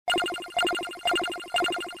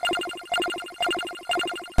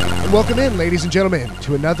Welcome in, ladies and gentlemen,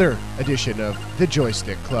 to another edition of the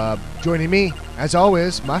Joystick Club. Joining me, as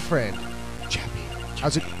always, my friend, Chappie.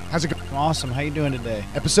 How's it going? Awesome. How you doing today?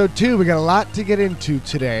 Episode 2, we got a lot to get into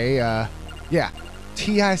today.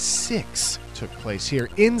 TI6 took place here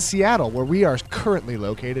in Seattle, where we are currently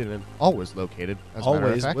located and always located, as a matter of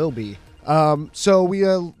Always fact. will be. So we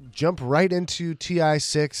jump right into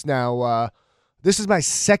TI6. Now, this is my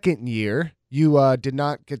second year. You did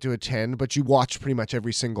not get to attend, but you watched pretty much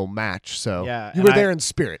every single match. So Yeah, you and were there in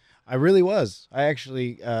spirit. I really was. I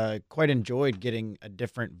actually quite enjoyed getting a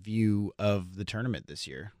different view of the tournament this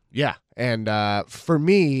year. Yeah. And for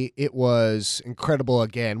me, it was incredible.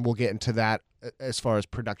 Again, we'll get into that as far as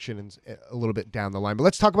production and a little bit down the line. But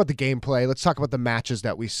let's talk about the gameplay. Let's talk about the matches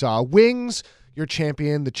that we saw. Wings, your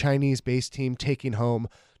champion, the Chinese-based team, taking home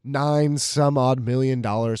 $9-some-odd million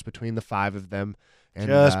between the 5 of them. And,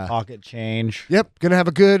 Just pocket change. Yep, gonna have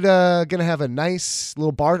a nice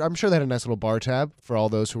little bar. I'm sure they had a nice little bar tab for all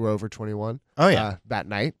those who were over 21. Oh, yeah. That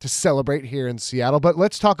night to celebrate here in Seattle. But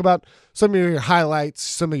let's talk about some of your highlights,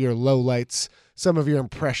 some of your lowlights, some of your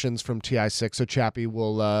impressions from TI6. So Chappie,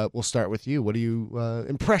 we'll start with you. What are you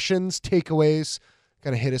impressions, takeaways?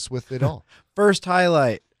 Kind of hit us with it all. First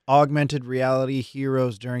highlight: augmented reality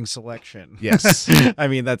heroes during selection. Yes. I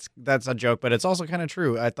mean, that's a joke, but it's also kind of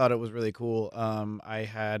true. I thought it was really cool. I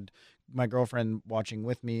had my girlfriend watching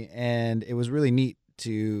with me, and it was really neat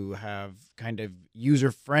to have kind of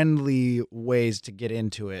user-friendly ways to get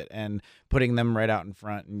into it and putting them right out in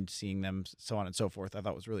front and seeing them, so on and so forth. I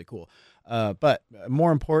thought was really cool. But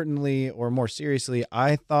more importantly, or more seriously,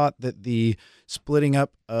 I thought that the splitting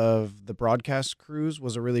up of the broadcast crews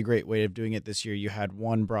was a really great way of doing it this year. You had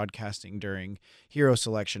one broadcasting during hero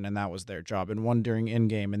selection, and that was their job, and one during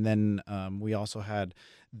in-game. And then we also had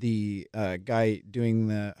the guy doing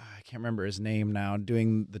I can't remember his name now,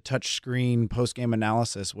 doing the touch screen post-game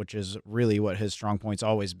analysis, which is really what his strong point's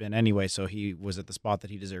always been anyway. So he was at the spot that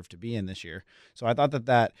he deserved to be in this year. So I thought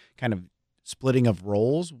that kind of splitting of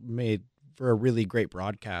roles made for a really great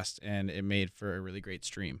broadcast, and it made for a really great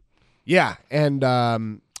stream. Yeah, and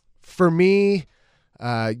for me,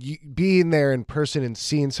 being there in person and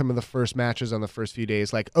seeing some of the first matches on the first few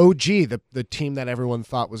days, like OG, the team that everyone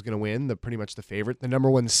thought was going to win, pretty much the favorite, the number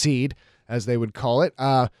 1 seed, as they would call it,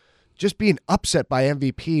 just being upset by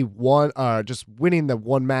MVP, just winning the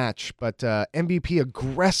one match, but MVP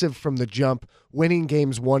aggressive from the jump, winning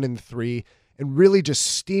games 1 and 3, and really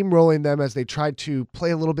just steamrolling them as they tried to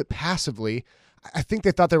play a little bit passively. I think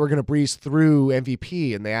they thought they were going to breeze through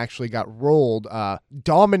MVP, and they actually got rolled,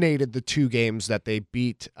 dominated the 2 games that they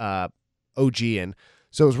beat OG in.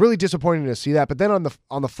 So it was really disappointing to see that. But then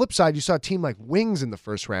on the flip side, you saw a team like Wings in the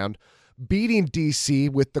first round beating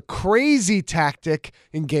DC with the crazy tactic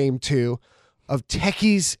in game 2 of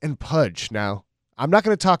Techies and Pudge. Now, I'm not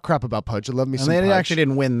going to talk crap about Pudge. I love me some Pudge. They actually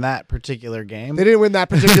didn't win that particular game. They didn't win that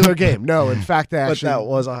particular game. No, in fact, they actually but that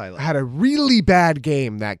was a highlight. Had a really bad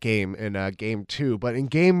game in game 2. But in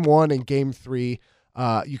game 1 and game 3,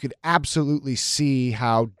 you could absolutely see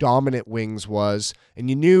how dominant Wings was. And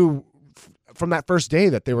you knew from that first day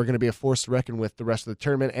that they were going to be a force to reckon with the rest of the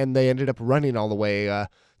tournament. And they ended up running all the way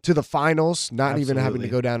to the finals, not even having to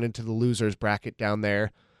go down into the losers bracket down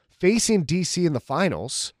there. Facing DC in the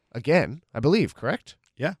finals again, I believe, correct?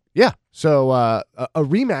 Yeah. Yeah. So a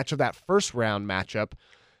rematch of that first round matchup.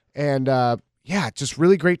 And just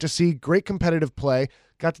really great to see. Great competitive play.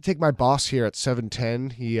 Got to take my boss here at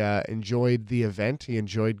 710. He enjoyed the event. He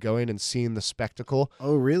enjoyed going and seeing the spectacle.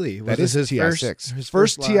 Oh, really? That is his TI6.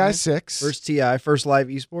 First TI6. First live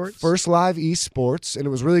esports? First live esports. And it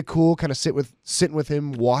was really cool kind of sitting with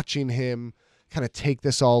him, watching him kind of take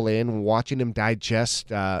this all in, watching him digest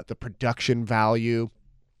the production value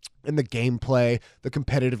and the gameplay, the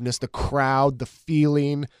competitiveness, the crowd, the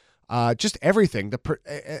feeling, just everything.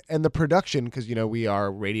 The production, because we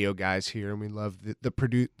are radio guys here, and we love the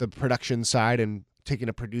production side and taking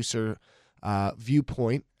a producer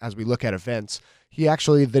viewpoint as we look at events. He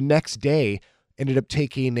actually the next day ended up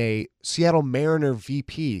taking a Seattle Mariner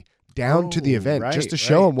VP down to the event just to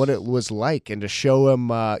show him what it was like and to show him,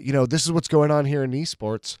 this is what's going on here in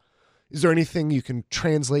esports. Is there anything you can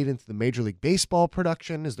translate into the Major League Baseball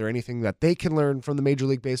production? Is there anything that they can learn from the Major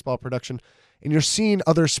League Baseball production? And you're seeing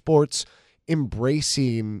other sports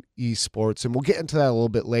embracing esports. And we'll get into that a little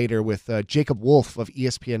bit later with Jacob Wolf of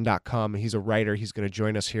ESPN.com. He's a writer. He's going to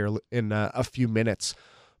join us here in a few minutes.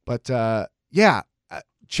 But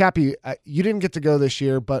Chappie, you didn't get to go this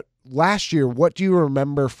year, but last year, what do you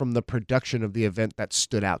remember from the production of the event that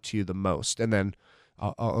stood out to you the most? And then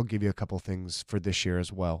I'll give you a couple things for this year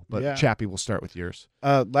as well. But Yeah. Chappie, we'll start with yours.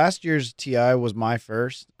 Last year's TI was my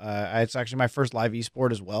first. It's actually my first live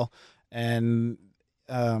esport as well. And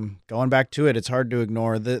going back to it, it's hard to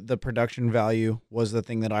ignore the production value was the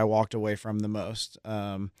thing that I walked away from the most.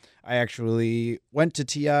 I actually went to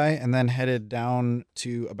TI and then headed down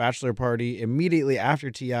to a bachelor party immediately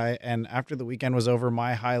after TI. And after the weekend was over,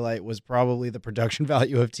 my highlight was probably the production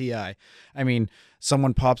value of TI. I mean,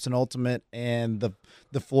 someone pops an ultimate and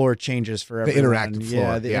the floor changes for The everyone. interactive floor,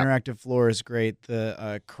 Yeah, the yeah. interactive floor is great.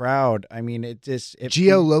 The crowd, I mean, it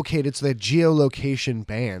Geolocated, so they had geolocation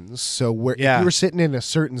bands. So where if Yeah. you were sitting in a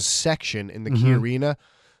certain section in the key Mhm. arena,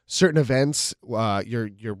 certain events,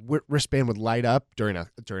 your wristband would light up during a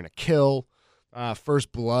kill,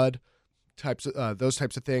 first blood, those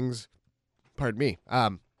types of things. Pardon me.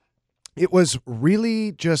 It was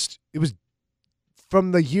really just it was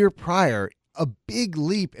from the year prior a big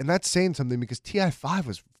leap, and that's saying something because TI5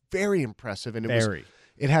 was very impressive, and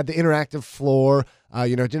it had the interactive floor.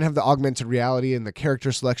 It didn't have the augmented reality and the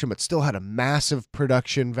character selection, but still had a massive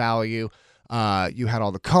production value. You had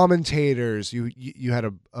all the commentators. You had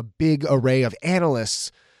a big array of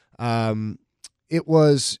analysts. It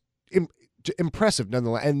was impressive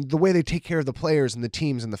nonetheless, and the way they take care of the players and the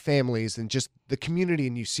teams and the families and just the community.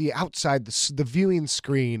 And you see outside the viewing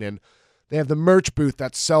screen, and they have the merch booth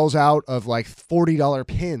that sells out of like $40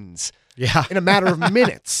 pins Yeah. in a matter of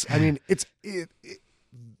minutes. I mean, it's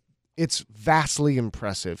vastly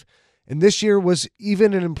impressive. And this year was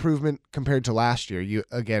even an improvement compared to last year. You,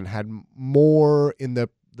 again, had more in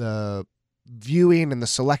the viewing and the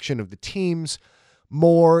selection of the teams,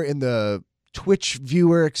 more in the Twitch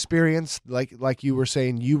viewer experience. Like you were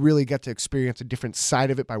saying, you really got to experience a different side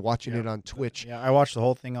of it by watching it on Twitch. Yeah, I watched the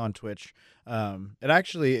whole thing on Twitch. It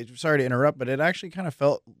actually, sorry to interrupt, but it actually kind of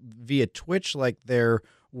felt via Twitch like there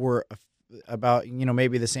were about,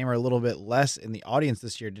 maybe the same or a little bit less in the audience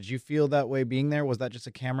this year. Did you feel that way being there? Was that just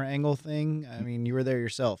a camera angle thing? I mean, you were there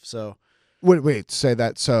yourself, so. Wait, say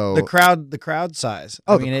that. So The crowd size.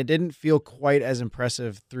 I mean, it didn't feel quite as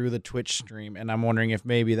impressive through the Twitch stream, and I'm wondering if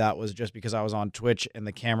maybe that was just because I was on Twitch and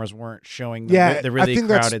the cameras weren't showing the really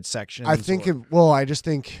crowded sections. I think I just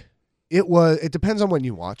think it depends on when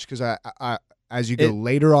you watch, because I as you go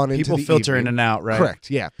later on into the people filter evening, in and out, right? Correct.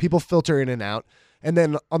 Yeah, people filter in and out. And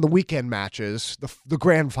then on the weekend matches, the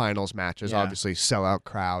grand finals matches, obviously sellout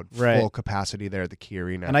crowd, full capacity there at the Key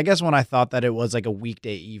Arena. And I guess when I thought that it was like a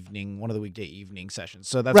weekday evening, one of the weekday evening sessions.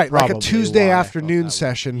 So that's right, like probably a Tuesday why afternoon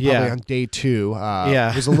session, probably on day 2.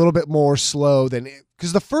 Yeah. It was a little bit more slow than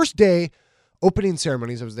because the first day, opening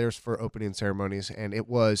ceremonies, I was there for opening ceremonies, and it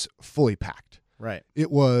was fully packed. Right.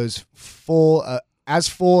 It was full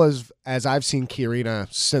as I've seen Key Arena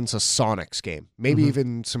since a Sonics game, maybe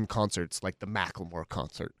even some concerts like the Macklemore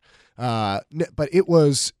concert. But it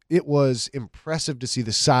was impressive to see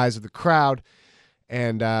the size of the crowd,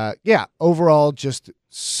 and overall just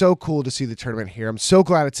so cool to see the tournament here. I'm so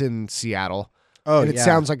glad it's in Seattle. Oh, and it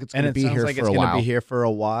sounds like it's going to be here for a while. Be here for a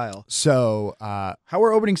while. So, how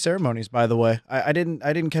were opening ceremonies? By the way, I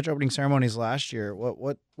didn't catch opening ceremonies last year.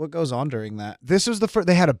 What goes on during that? This was the first.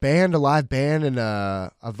 They had a live band, and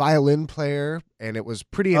a violin player, and it was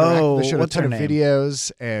pretty interactive. They showed a ton of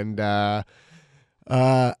videos, and I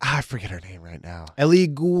forget her name right now. Ellie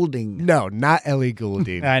Goulding. No, not Ellie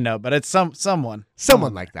Goulding. I know, but it's someone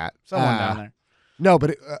like that. Someone down there. No,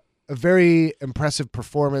 but a very impressive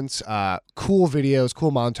performance, cool videos,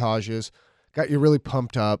 cool montages, got you really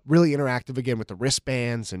pumped up, really interactive again with the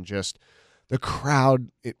wristbands and just the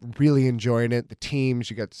crowd really enjoying it. The teams,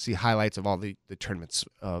 you got to see highlights of all the tournaments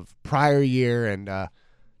of prior year, and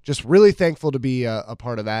just really thankful to be a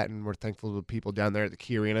part of that. And we're thankful to the people down there at the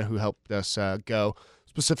Key Arena who helped us go,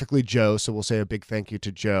 specifically Joe. So we'll say a big thank you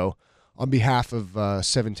to Joe on behalf of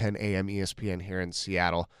 710 AM ESPN here in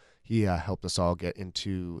Seattle. He helped us all get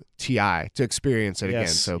into TI to experience it again.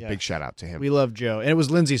 So big shout out to him. We love Joe. And it was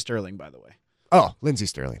Lindsey Sterling, by the way. Oh, Lindsey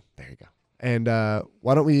Sterling. There you go. And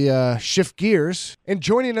why don't we shift gears? And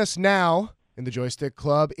joining us now in the Joystick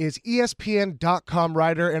Club is ESPN.com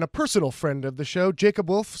writer and a personal friend of the show, Jacob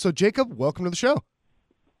Wolf. So, Jacob, welcome to the show.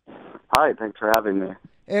 Hi, thanks for having me.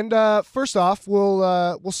 And first off,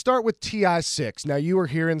 we'll start with TI6. Now, you were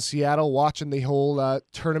here in Seattle watching the whole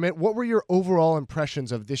tournament. What were your overall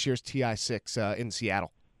impressions of this year's TI6 in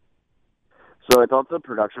Seattle? So I thought the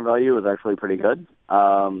production value was actually pretty good.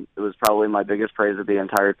 It was probably my biggest praise of the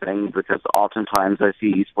entire thing, because oftentimes I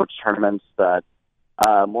see esports tournaments that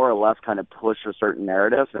more or less kind of push a certain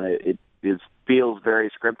narrative, and it feels very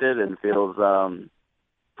scripted and feels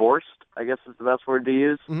forced, I guess is the best word to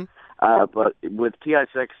use. Mm-hmm. But with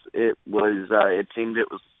TI6, it seemed it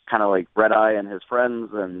was kind of like Red Eye and his friends,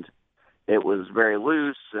 and it was very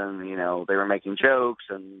loose, and they were making jokes,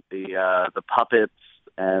 and the puppets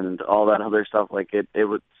and all that other stuff. Like it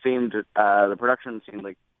would seemed the production seemed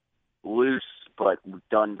like loose but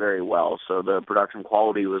done very well. So the production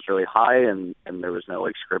quality was really high, and there was no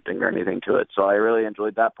like scripting or anything to it. So I really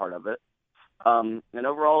enjoyed that part of it. And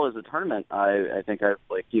overall, as a tournament, I think I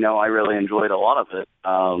really enjoyed a lot of it.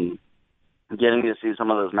 Getting to see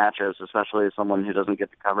some of those matches, especially as someone who doesn't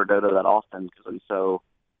get to cover Dota that often because I'm so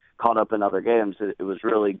caught up in other games, it was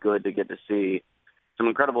really good to get to see some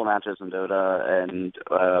incredible matches in Dota. And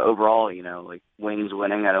overall, like Wings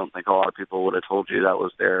winning, I don't think a lot of people would have told you that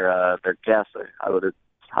was their guess. I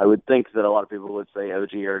would think that a lot of people would say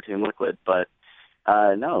OG or Team Liquid, but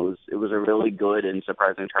no, it was a really good and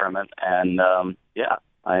surprising tournament, and yeah,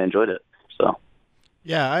 I enjoyed it. So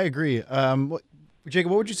Yeah, I agree.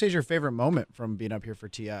 Jacob, what would you say is your favorite moment from being up here for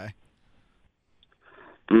TI?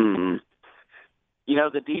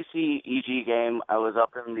 The DC EG game, I was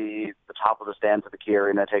up in the top of the stands at the Key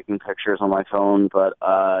Arena taking pictures on my phone, but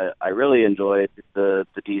I really enjoyed the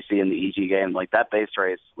DC and the EG game. Like, that base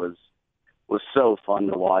race was so fun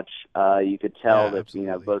to watch. You could tell that,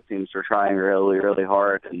 absolutely. both teams were trying really, really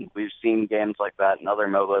hard, and we've seen games like that in other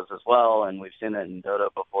MOBAs as well, and we've seen it in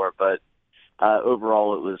Dota before, but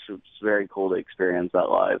overall it was very cool to experience that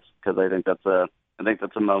live, because I think that's a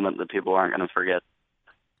moment that people aren't going to forget.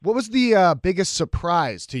 What was the biggest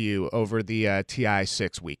surprise to you over the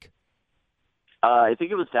TI6 week? I think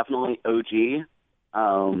it was definitely OG.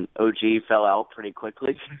 OG fell out pretty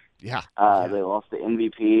quickly. Yeah. They lost the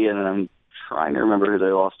MVP, and I'm trying to remember who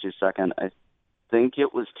they lost to second. I think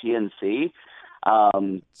it was TNC,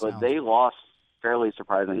 but they lost fairly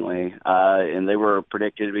surprisingly, and they were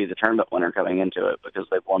predicted to be the tournament winner coming into it because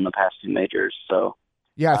they've won the past two majors. So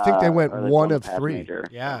yeah, I think they went or one won of the past three, major.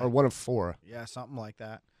 or one of four. Yeah, something like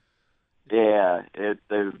that. Yeah,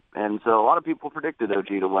 and so a lot of people predicted OG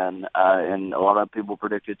to win, and a lot of people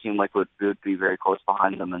predicted Team Liquid would be very close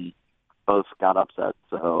behind them, and both got upset.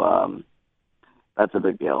 So that's a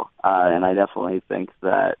big deal, and I definitely think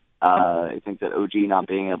that OG not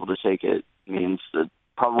being able to take it means that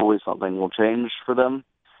probably something will change for them.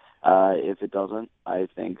 If it doesn't, I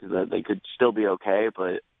think that they could still be okay,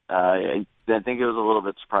 but I think it was a little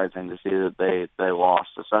bit surprising to see that they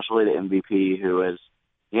lost, especially to MVP, who is,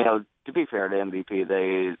 to be fair to MVP,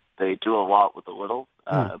 they do a lot with a little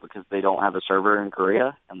because they don't have a server in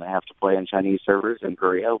Korea, and they have to play in Chinese servers in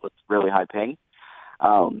Korea with really high ping.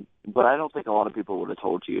 But I don't think a lot of people would have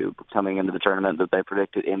told you coming into the tournament that they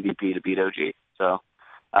predicted MVP to beat OG. So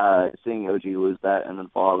seeing OG lose that and then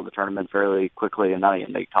fall out of the tournament fairly quickly and not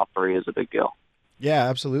even make top three is a big deal. Yeah,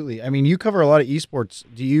 absolutely. I mean, you cover a lot of esports.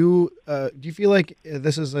 Do you feel like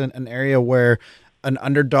this is an area where an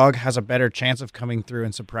underdog has a better chance of coming through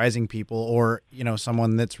and surprising people, or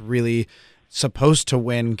someone that's really supposed to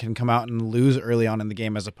win can come out and lose early on in the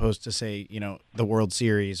game, as opposed to, say, the World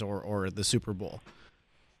Series or the Super Bowl?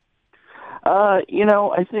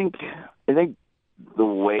 I think the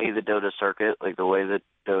way the Dota circuit, like the way that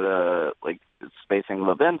Dota, like spacing of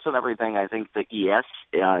events and everything, I think that yes,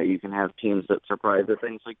 you can have teams that surprise at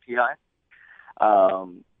things like TI.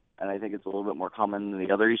 And I think it's a little bit more common than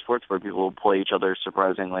the other esports where people play each other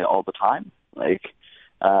surprisingly all the time. Like,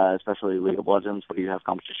 especially League of Legends, where you have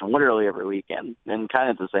competition literally every weekend. And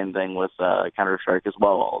kind of the same thing with Counter-Strike as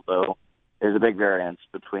well, although there's a big variance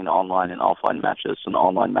between online and offline matches, and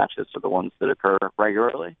online matches are the ones that occur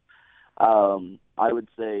regularly. I would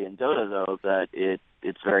say in Dota, though, that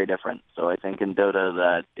it's very different. So I think in Dota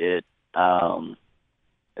that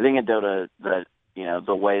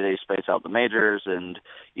the way they space out the majors and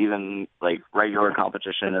even like regular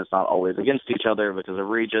competition is not always against each other because of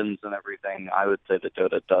regions and everything. I would say that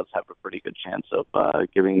Dota does have a pretty good chance of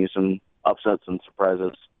giving you some upsets and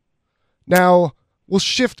surprises. Now, we'll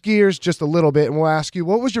shift gears just a little bit and we'll ask you,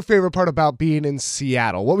 what was your favorite part about being in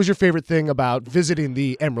Seattle? What was your favorite thing about visiting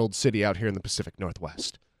the Emerald City out here in the Pacific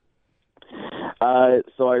Northwest?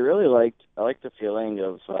 So I really liked the feeling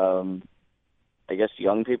of, I guess,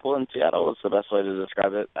 young people in Seattle is the best way to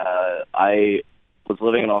describe it. I was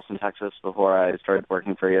living in Austin, Texas before I started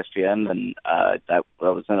working for ESPN, and that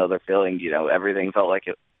was another feeling. Everything felt like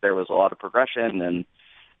there was a lot of progression, and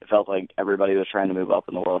it felt like everybody was trying to move up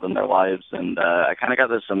in the world in their lives. And I kind of got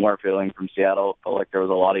this similar feeling from Seattle. It felt like there was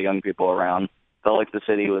a lot of young people around. It felt like the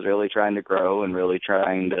city was really trying to grow and really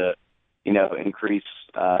trying to,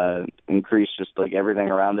 increase just like everything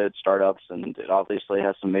around it, startups, and it obviously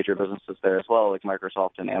has some major businesses there as well, like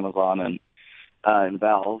Microsoft and Amazon and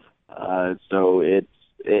Valve. So it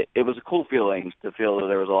was a cool feeling to feel that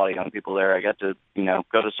there was a lot of young people there. I got to,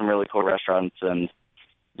 go to some really cool restaurants and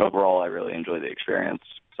overall, I really enjoy the experience.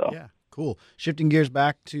 So Yeah, cool. Shifting gears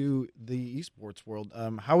back to the esports world,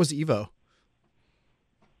 how was Evo?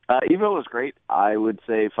 Evo was great. I would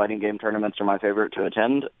say fighting game tournaments are my favorite to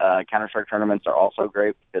attend. Counter-Strike tournaments are also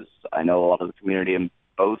great because I know a lot of the community in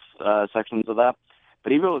both sections of that.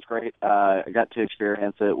 But Evo was great. I got to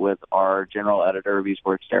experience it with our general editor of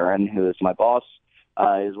esports, Darren, who is my boss,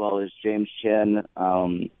 as well as James Chin,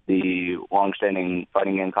 the longstanding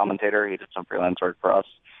fighting game commentator. He did some freelance work for us.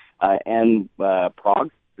 And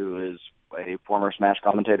Prague, who is a former Smash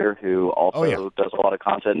commentator who also does a lot of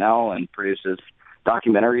content now and produces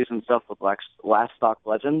documentaries and stuff with Last Stock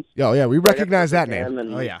Legends. Oh, yeah, we recognize that name.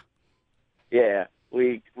 Oh, yeah. Yeah,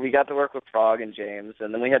 we got to work with Prague and James,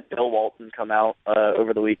 and then we had Bill Walton come out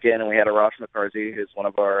over the weekend, and we had Arash McCarthy, who's one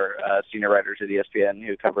of our senior writers at ESPN,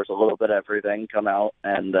 who covers a little bit of everything, come out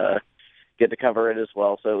and get to cover it as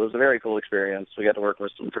well. So it was a very cool experience. We got to work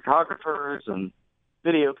with some photographers and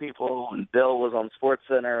video people, and Bill was on Sports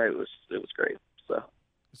Center. It was great. So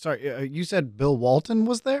Sorry, you said Bill Walton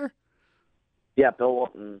was there? yeah, Bill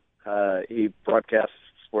Walton. He broadcasts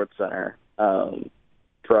Sports Center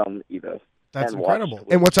from Evo. That's incredible.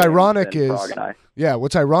 And what's ironic is, Prague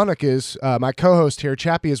my co-host here,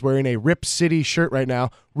 Chappie, is wearing a Rip City shirt right now,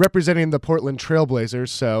 representing the Portland Trailblazers.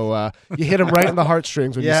 So you hit him right in the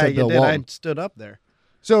heartstrings when you said Bill Walton. I stood up there.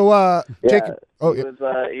 So, Jacob,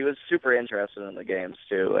 he was super interested in the games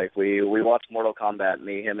too. Like we watched Mortal Kombat,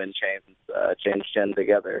 me, him, and James Chen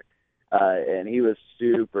together, and he was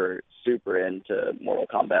super into Mortal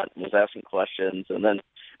Kombat and was asking questions. And then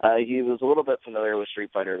he was a little bit familiar with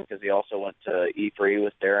Street Fighter because he also went to E3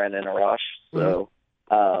 with Darren and Arash. So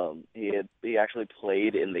he actually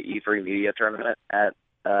played in the E3 media tournament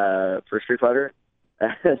for Street Fighter.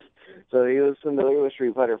 So he was familiar with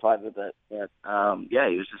Street Fighter 5 with it. But,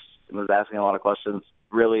 he was asking a lot of questions,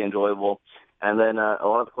 really enjoyable. And then a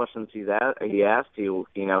lot of the questions he asked, he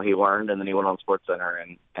learned, and then he went on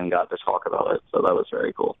SportsCenter and got to talk about it. So that was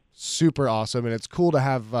very cool. Super awesome, and it's cool to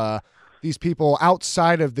have these people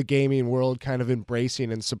outside of the gaming world kind of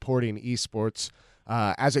embracing and supporting esports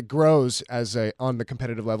as it grows on the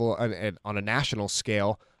competitive level and on a national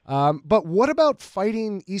scale. But what about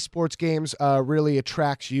fighting esports games really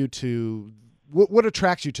attracts you to? What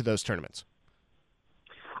attracts you to those tournaments?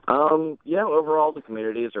 Overall the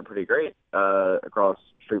communities are pretty great across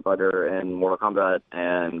Street Fighter and Mortal Kombat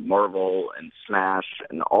and Marvel and Smash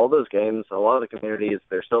and all those games. A lot of the communities,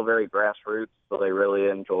 they're still very grassroots, so they really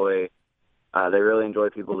enjoy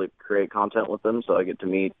people that create content with them. So I get to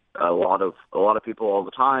meet a lot of people all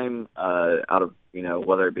the time, out of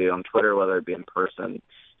whether it be on Twitter, whether it be in person,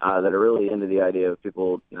 that are really into the idea of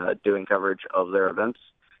people doing coverage of their events.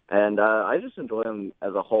 And I just enjoy them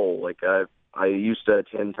as a whole. Like I used to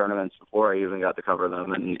attend tournaments before I even got to cover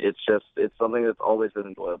them, and it's something that's always been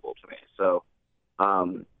enjoyable to me. So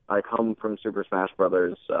I come from Super Smash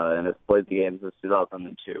Brothers and have played the game since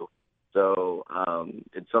 2002. So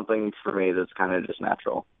it's something for me that's kind of just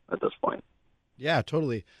natural at this point. Yeah,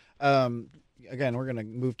 totally. Again, we're going to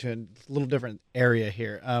move to a little different area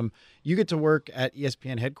here. You get to work at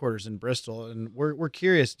ESPN headquarters in Bristol, and we're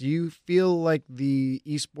curious, do you feel like the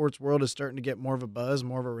esports world is starting to get more of a buzz,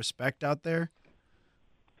 more of a respect out there?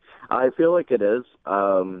 I feel like it is.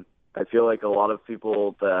 I feel like a lot of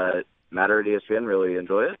people that matter at ESPN really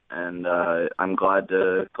enjoy it, and I'm glad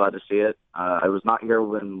to see it. I was not here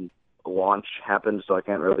when launch happened, so I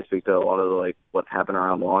can't really speak to a lot of what happened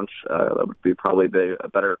around launch. That would be probably a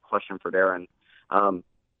better question for Darren.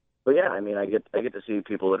 But yeah, I mean, I get to see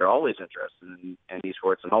people that are always interested in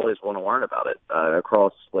esports and always want to learn about it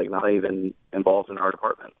across not even involved in our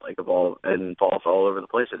department, involved all over the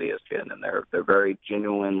place at ESPN, and they're very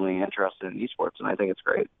genuinely interested in esports, and I think it's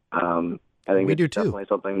great. I think we it's do too. Definitely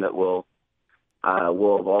something that will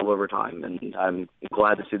evolve over time, and I'm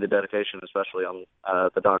glad to see the dedication, especially on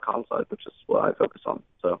the .com side, which is what I focus on.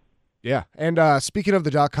 So. Yeah, and speaking of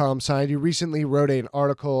the .com side, you recently wrote an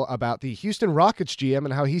article about the Houston Rockets GM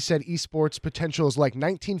and how he said esports potential is like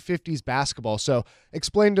 1950s basketball. So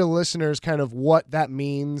explain to the listeners kind of what that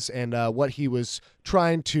means and what he was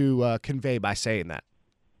trying to convey by saying that.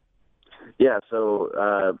 Yeah,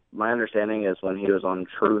 so my understanding is when he was on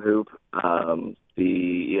True Hoop, the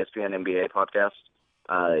ESPN NBA podcast,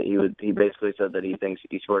 he basically said that he thinks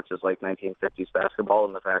esports is like 1950s basketball,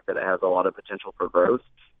 and the fact that it has a lot of potential for growth,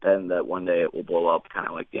 and that one day it will blow up kind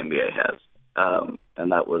of like the NBA has.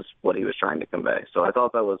 And that was what he was trying to convey. So I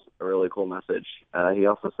thought that was a really cool message. He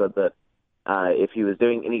also said that if he was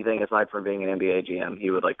doing anything aside from being an NBA GM, he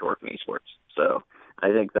would like to work in esports. So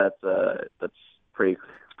I think that's pretty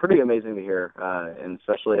amazing to hear, and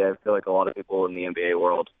especially I feel like a lot of people in the NBA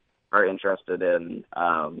world are interested in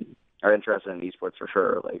esports for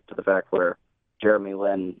sure. Like to the fact where Jeremy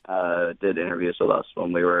Lin did interviews with us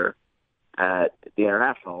when we were at the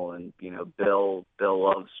International, and Bill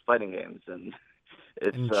loves fighting games, and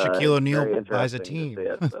it's Shaquille O'Neal very buys a interesting team. to see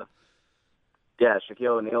it, so. Yeah,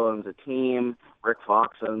 Shaquille O'Neal owns a team. Rick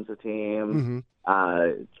Fox owns a team.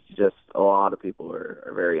 It's just a lot of people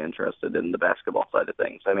are very interested in the basketball side of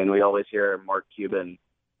things. I mean, we always hear Mark Cuban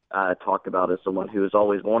talked about as someone who has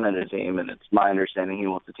always wanted a team, and it's my understanding he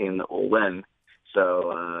wants a team that will win.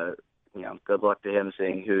 So, good luck to him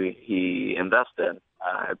seeing who he invests in.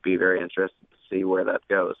 I'd be very interested to see where that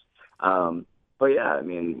goes. But yeah, I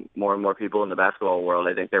mean, more and more people in the basketball world,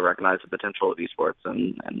 I think they recognize the potential of esports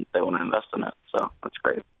and they want to invest in it. So that's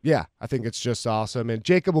great. Yeah, I think it's just awesome. And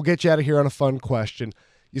Jacob, we'll get you out of here on a fun question.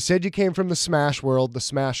 You said you came from the Smash world, the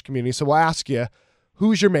Smash community. So we'll ask you,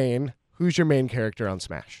 who's your main character on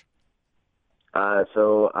Smash?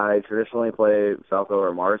 So I traditionally play Falco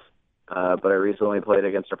or Marth, but I recently played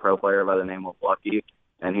against a pro player by the name of Lucky,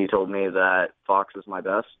 and he told me that Fox is my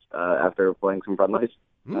best after playing some friendlies.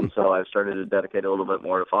 And so I've started to dedicate a little bit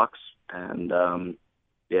more to Fox, and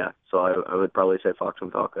so I would probably say Fox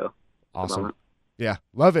and Falco. Awesome. Yeah,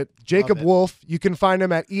 love it. Jacob Wolf, you can find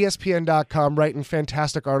him at ESPN.com writing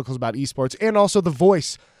fantastic articles about esports, and also the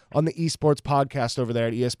voice on the esports podcast over there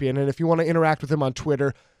at ESPN. And if you want to interact with him on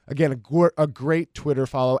Twitter, again, a great Twitter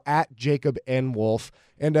follow at Jacob N. Wolf.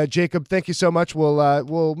 And Jacob, thank you so much.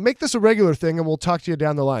 We'll make this a regular thing, and we'll talk to you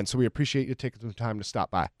down the line. So we appreciate you taking some time to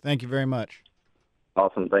stop by. Thank you very much.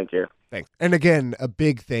 Awesome. Thank you. Thanks. And again, a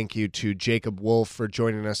big thank you to Jacob Wolf for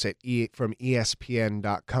joining us from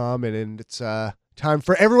ESPN.com. And it's time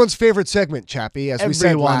for everyone's favorite segment, Chappie, as we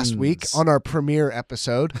said last week on our premiere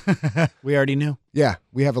episode. We already knew. Yeah,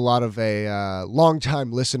 we have a lot of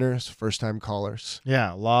long-time listeners, first-time callers.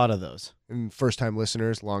 Yeah, a lot of those. And first-time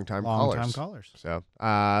listeners, long-time callers. So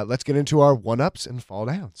let's get into our one-ups and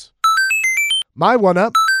fall-downs. My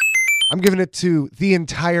one-up, I'm giving it to the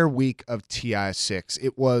entire week of TI6.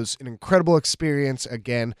 It was an incredible experience,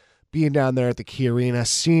 again, being down there at the Key Arena,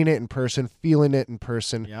 seeing it in person, feeling it in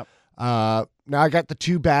person. Yep. Now I got the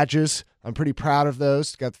 2 badges. I'm pretty proud of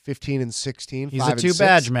those. Got the 15 and 16. He's 5 a and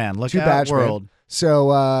 2-badge 6. man. Look 2 at badge world. Man.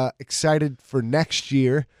 So excited for next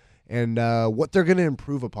year and what they're going to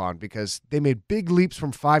improve upon, because they made big leaps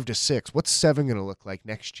from 5 to 6. What's 7 going to look like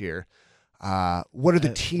next year? What are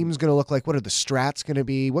the teams going to look like? What are the strats going to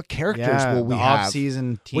be? What characters will we have?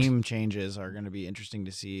 Off-season team changes are going to be interesting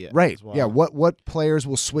to see. Right. As well. Yeah. What players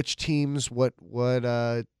will switch teams? What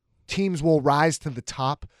teams will rise to the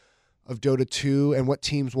top of Dota 2, and what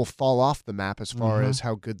teams will fall off the map as far as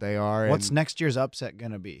how good they are? What's next year's upset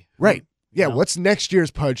going to be? Right. Yeah. No. What's next year's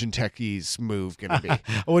Pudge and Techies move going to be?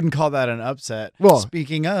 I wouldn't call that an upset. Well,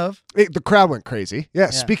 speaking of, the crowd went crazy. Yeah.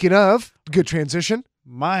 Speaking of, good transition.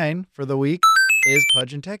 Mine for the week is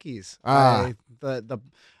Pudge and Techies. I thought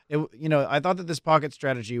that this pocket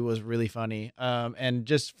strategy was really funny. And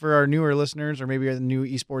just for our newer listeners, or maybe the new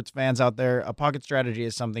esports fans out there, a pocket strategy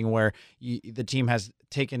is something where the team has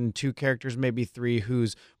taken 2 characters, maybe 3,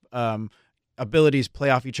 whose abilities play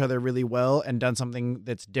off each other really well, and done something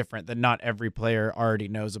that's different that not every player already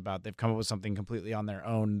knows about. They've come up with something completely on their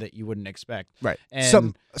own that you wouldn't expect. Right.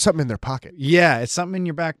 And something in their pocket. Yeah, it's something in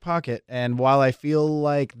your back pocket. And while I feel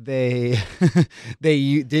like they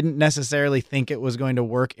didn't necessarily think it was going to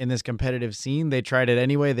work in this competitive scene, they tried it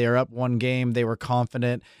anyway. They were up 1 game. They were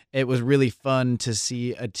confident. It was really fun to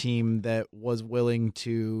see a team that was willing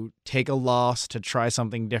to take a loss to try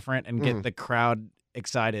something different and get the crowd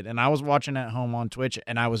excited. And I was watching at home on Twitch,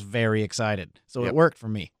 and I was very excited. So It worked for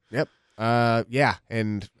me. Yep. Yeah.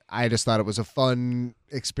 And I just thought it was a fun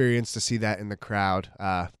experience to see that in the crowd.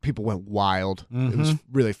 People went wild. It was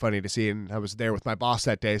really funny to see. And I was there with my boss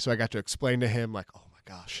that day, so I got to explain to him, like, oh my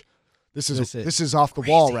gosh, this is off the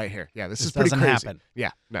wall right here. Yeah, this is pretty crazy. Happen.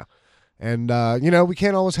 Yeah, no. And we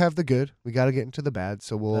can't always have the good. We got to get into the bad.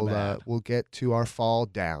 So we'll get to our fall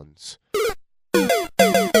downs.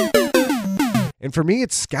 And for me,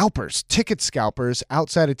 it's scalpers, ticket scalpers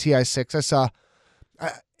outside of TI6. I saw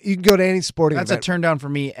you can go to any sporting event. That's a turn down for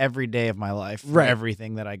me every day of my life for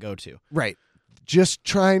everything that I go to. Right. Just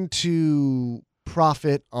trying to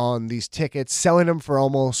profit on these tickets, selling them for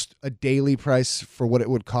almost a daily price for what it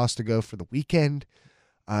would cost to go for the weekend.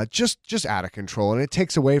 Just out of control. And it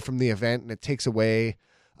takes away from the event, and it takes away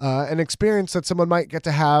an experience that someone might get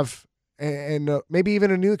to have, and maybe even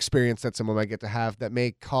a new experience that someone might get to have that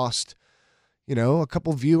may cost a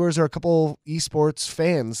couple viewers or a couple esports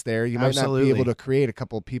fans there. You might not be able to create a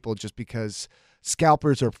couple people just because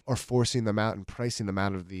scalpers are forcing them out and pricing them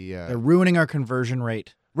out of the... They're ruining our conversion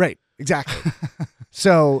rate. Right, exactly.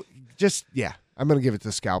 So I'm going to give it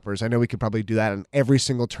to scalpers. I know we could probably do that in every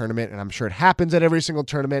single tournament, and I'm sure it happens at every single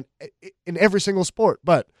tournament in every single sport,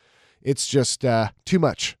 but it's just too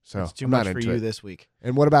much. So It's too I'm much not for into you it. this week.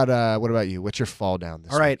 And what about you? What's your fall down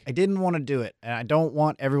this All right, week? I didn't want to do it, and I don't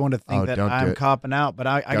want everyone to think that don't do I'm it. copping out, but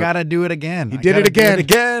I Don't. got to do it again. You I did it gotta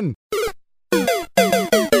do again.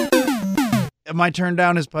 My turn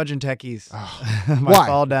down is Pudge and Techies. Oh, My why?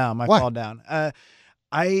 fall down. My Why? fall down.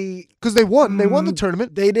 Because they won. They won the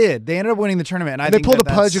tournament. They did. They ended up winning the tournament. And I And they think pulled a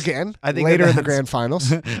that Pudge that's- again I think later in the that's- grand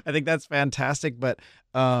finals. I think that's fantastic, but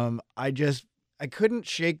I couldn't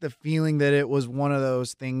shake the feeling that it was one of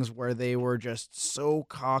those things where they were just so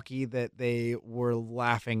cocky that they were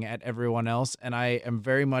laughing at everyone else. And I am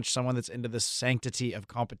very much someone that's into the sanctity of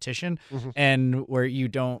competition, Mhm. and where you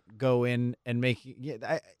don't go in and make.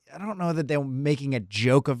 I don't know that they're making a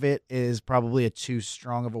joke of it is probably a too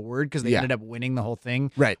strong of a word, because they Yeah. ended up winning the whole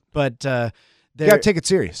thing. Right. But You got to take it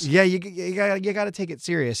serious. yeah, you got to take it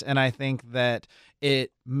serious, and I think that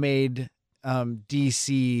it made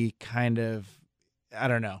DC kind of, I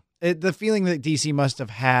don't know, the feeling that DC must have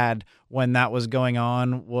had when that was going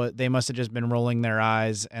on. What they must have just been rolling their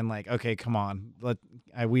eyes and like, okay, come on,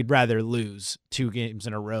 we'd rather lose 2 games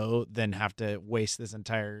in a row than have to waste this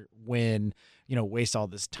entire win. Waste all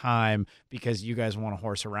this time because you guys want to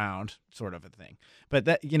horse around, sort of a thing. But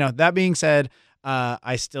that being said,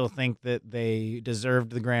 I still think that they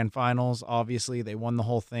deserved the grand finals. Obviously, they won the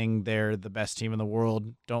whole thing. They're the best team in the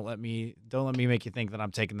world. Don't let me make you think that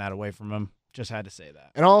I'm taking that away from them. Just had to say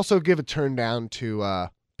that. And I'll also give a turn down to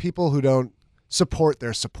people who don't support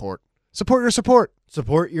their support. Support your support.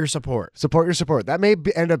 Support your support. Support your support. That may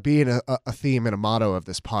end up being a theme and a motto of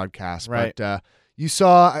this podcast. Right. But you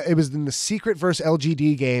saw it was in the Secret versus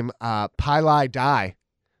LGD game. Pylai Dai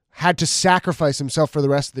had to sacrifice himself for the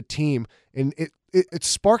rest of the team, and it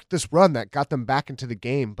sparked this run that got them back into the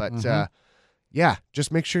game. But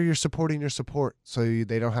just make sure you're supporting your support so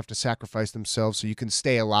they don't have to sacrifice themselves, so you can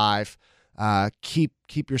stay alive.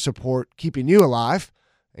 Keep your support keeping you alive,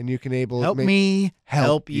 and you can Help me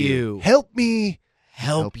help you. Help me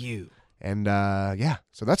Help you. And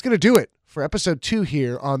so that's going to do it for episode 2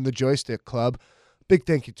 here on the Joystick Club. Big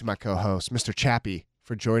thank you to my co-host, Mr. Chappie,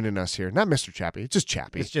 for joining us here. Not Mr. Chappie, it's just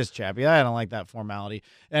Chappie. It's just Chappie. I don't like that formality.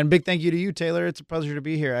 And big thank you to you, Taylor. It's a pleasure to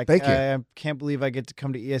be here. Thank you. I can't believe I get to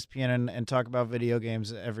come to ESPN and talk about video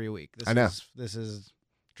games every week. I know. This is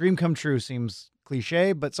dream come true. Seems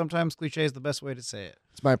cliche, but sometimes cliche is the best way to say it.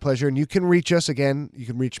 It's my pleasure. And you can reach us again. You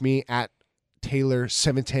can reach me at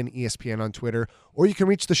Taylor710ESPN on Twitter, or you can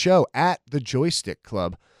reach the show at the Joystick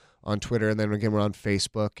Club on Twitter. And then again, we're on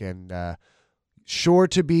Facebook, and sure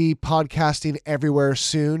to be podcasting everywhere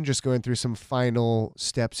soon. Just going through some final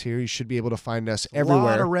steps here. You should be able to find us everywhere. A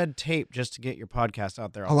lot of red tape just to get your podcast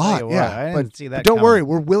out there. A lot, yeah. I didn't see that. But don't coming. worry,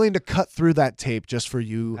 we're willing to cut through that tape just for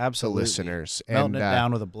you, Absolutely. the listeners. Melting And it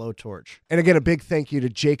down with a blowtorch. And again, a big thank you to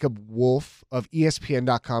Jacob Wolf of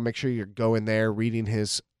ESPN.com. Make sure you're going there, reading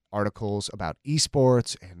his articles about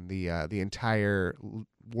esports and the entire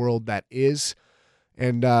world that is.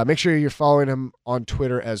 And make sure you're following him on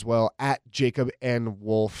Twitter as well, at Jacob N.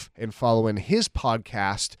 Wolf, and following his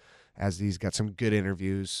podcast, as he's got some good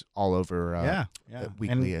interviews all over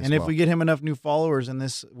weekly as and well. if we get him enough new followers in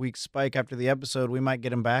this week's spike after the episode, we might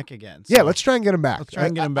get him back again. Yeah, So let's try and get him back. Let's try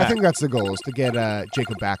and get him I back. think that's the goal, is to get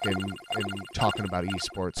Jacob back and talking about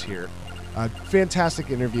esports here. Fantastic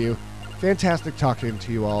interview. Fantastic talking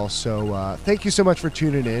to you all. So thank you so much for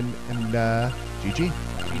tuning in, and GG.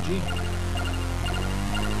 GG.